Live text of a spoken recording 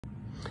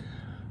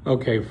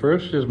Okay,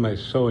 first is my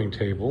sewing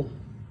table,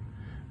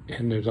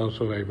 and there's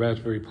also a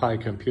Raspberry Pi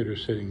computer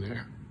sitting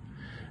there.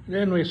 And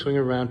then we swing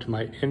around to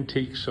my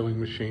antique sewing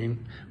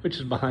machine, which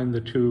is behind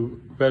the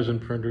two resin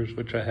printers,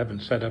 which I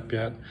haven't set up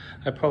yet.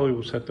 I probably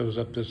will set those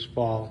up this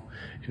fall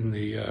in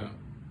the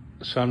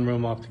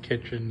sunroom off the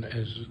kitchen,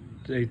 as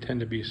they tend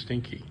to be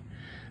stinky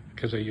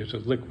because I use a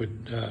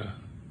liquid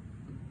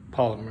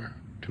polymer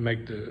to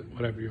make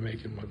whatever you're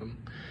making with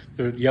them.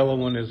 The yellow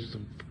one is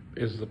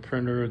the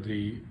printer.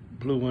 The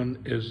blue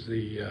one is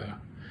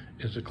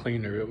the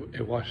cleaner.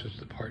 It washes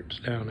the parts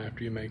down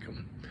after you make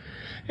them.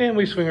 And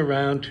we swing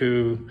around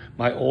to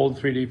my old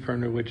 3D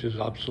printer, which is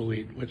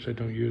obsolete, which I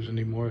don't use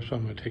anymore, so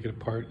I'm going to take it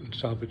apart and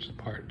salvage the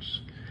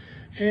parts.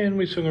 And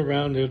we swing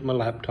around, there's my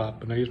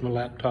laptop, and I use my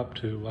laptop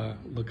to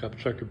look up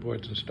circuit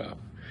boards and stuff.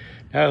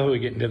 Now we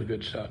get into the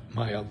good stuff,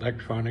 my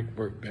electronic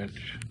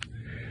workbench.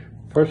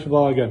 First of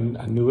all, I got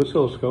a new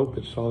oscilloscope.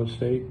 It's solid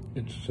state.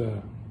 It's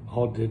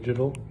all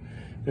digital.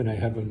 Then I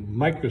have a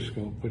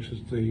microscope, which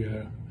is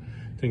the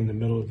thing in the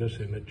middle of this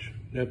image.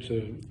 That's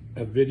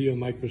a video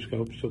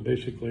microscope. So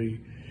basically,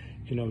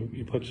 you know,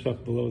 you put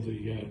stuff below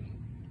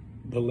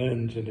the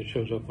lens and it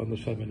shows up on the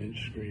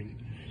 7-inch screen.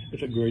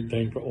 It's a great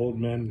thing for old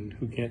men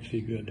who can't see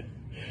good.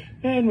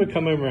 And we're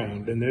coming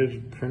around, and there's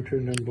printer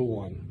number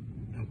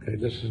 1. Okay,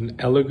 this is an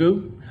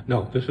Elegoo.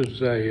 No, this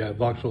is a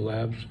Voxel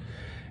Labs,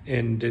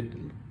 and it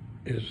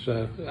is,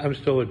 I'm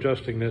still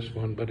adjusting this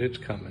one, but it's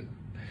coming.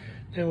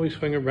 Then we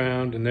swing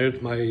around, and there's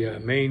my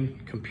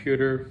main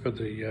computer for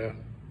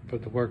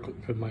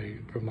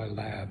my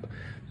lab.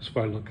 That's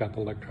where I look up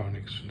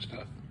electronics and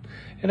stuff.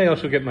 And I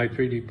also get my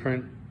 3D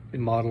print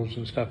models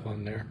and stuff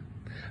on there.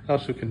 I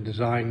also can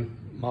design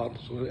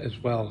models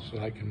as well, so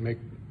I can make,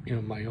 you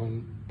know, my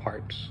own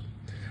parts.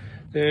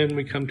 Then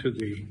we come to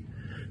the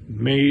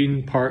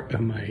main part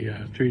of my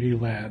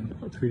 3D lab,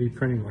 3D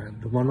printing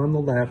lab. The one on the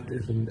left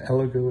is an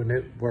Elegoo, and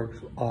it works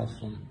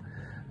awesome.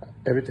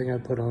 Everything I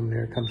put on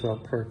there comes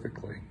out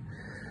perfectly.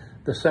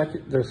 This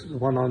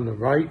one on the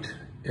right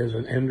is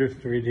an Ender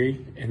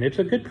 3D, and it's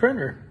a good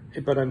printer,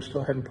 but I'm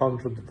still having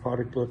problems with the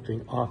product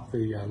lifting off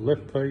the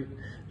lift plate,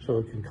 so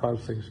it can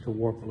cause things to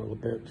warp a little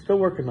bit. Still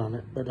working on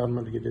it, but I'm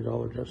going to get it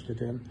all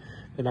adjusted in.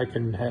 Then I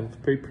can have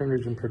 3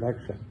 printers in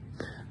production.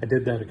 I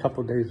did that a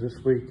couple of days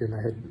this week, and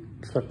I had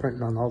stuff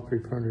printing on all 3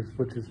 printers,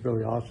 which is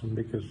really awesome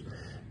because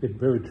it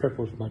really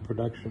triples my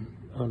production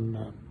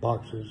on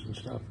boxes and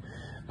stuff.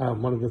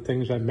 One of the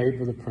things I made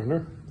with a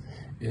printer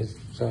is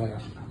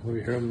over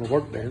here on the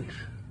workbench.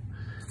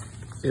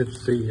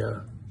 It's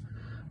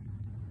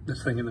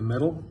this thing in the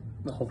middle,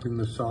 holding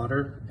the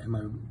solder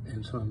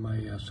and some of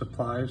my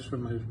supplies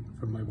from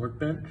my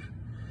workbench.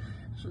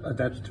 So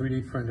that's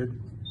 3D printed,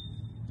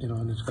 you know,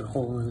 and it's got a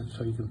hole in it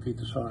so you can feed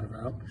the solder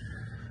out.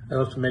 I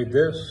also made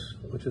this,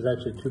 which is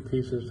actually 2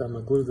 pieces. I'm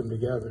gonna glue them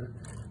together,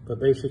 but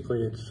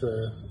basically it's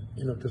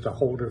you know, just a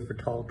holder for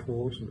tall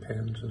tools and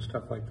pens and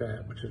stuff like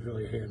that, which is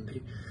really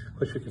handy.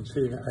 Which you can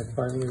see, I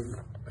finally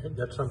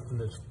got something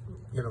that's,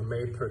 you know,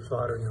 made for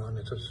soldering on.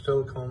 It's a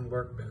silicone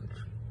workbench,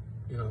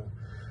 you know,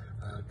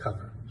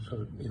 cover.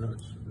 So, you know,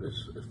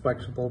 it's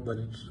flexible, but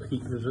it's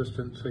heat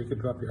resistant, so you can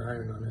drop your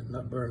iron on it and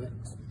not burn it.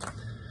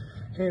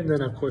 And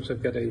then, of course,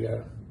 I've got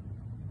a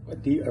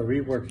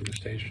reworking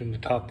station. The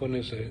top one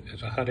is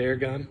a hot air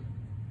gun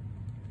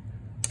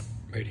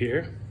right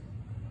here.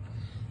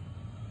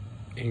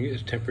 And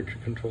it's temperature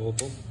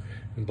controllable.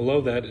 And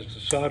below that is the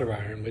solder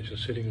iron, which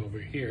is sitting over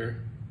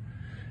here.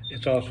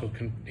 It's also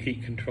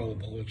heat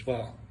controllable as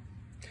well.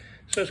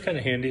 So it's kind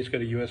of handy. It's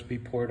got a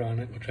USB port on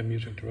it, which I'm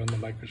using to run the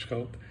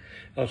microscope.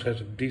 It also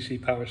has a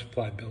DC power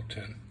supply built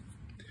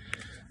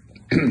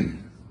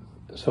in.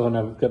 So, and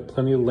I've got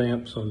plenty of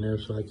lamps on there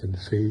so I can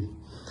see.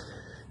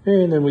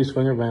 And then we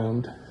swing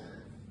around,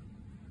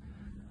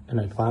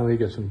 and I finally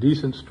get some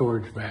decent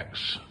storage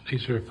racks.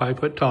 These are 5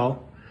 foot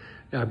tall.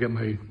 I've got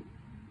my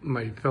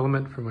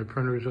filament for my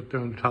printers up there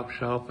on the top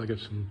shelf. I got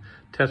some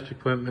test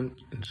equipment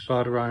and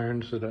solder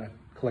irons that I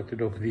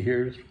collected over the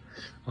years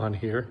on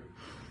here.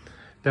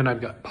 Then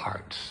I've got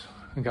parts.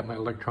 I've got my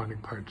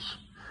electronic parts.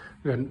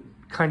 They're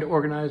kind of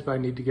organized, but I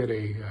need to get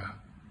a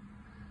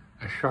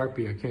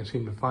Sharpie. I can't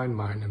seem to find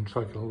mine, and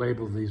so I can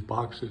label these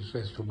boxes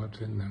as to what's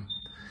in them.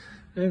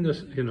 And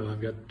this, you know, I've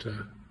got,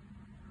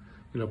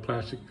 you know,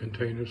 plastic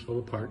containers full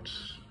of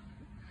parts.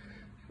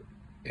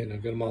 And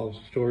I've got them all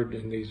stored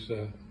in these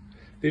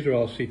are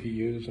all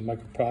CPUs and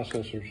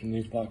microprocessors in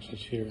these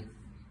boxes here.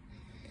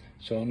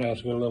 So now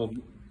it's got a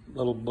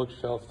little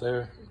bookshelf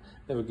there.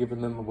 They were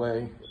giving them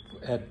away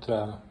at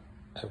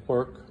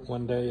work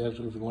one day as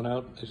it was going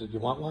out. They said, "You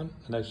want one?"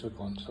 And I took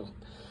one. So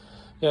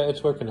yeah,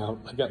 it's working out.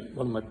 I got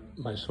one of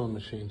my sewing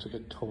machines that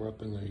got tore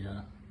up in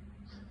the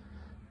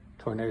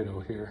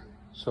tornado here.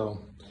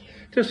 So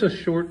just a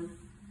short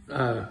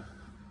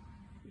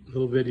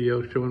little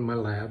video showing my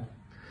lab.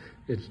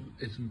 It's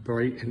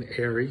bright and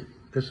airy.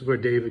 This is where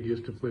David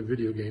used to play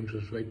video games,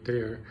 was right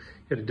there.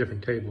 He had a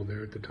different table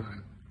there at the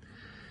time.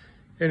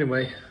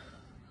 Anyway,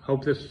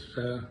 hope this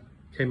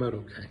came out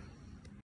okay.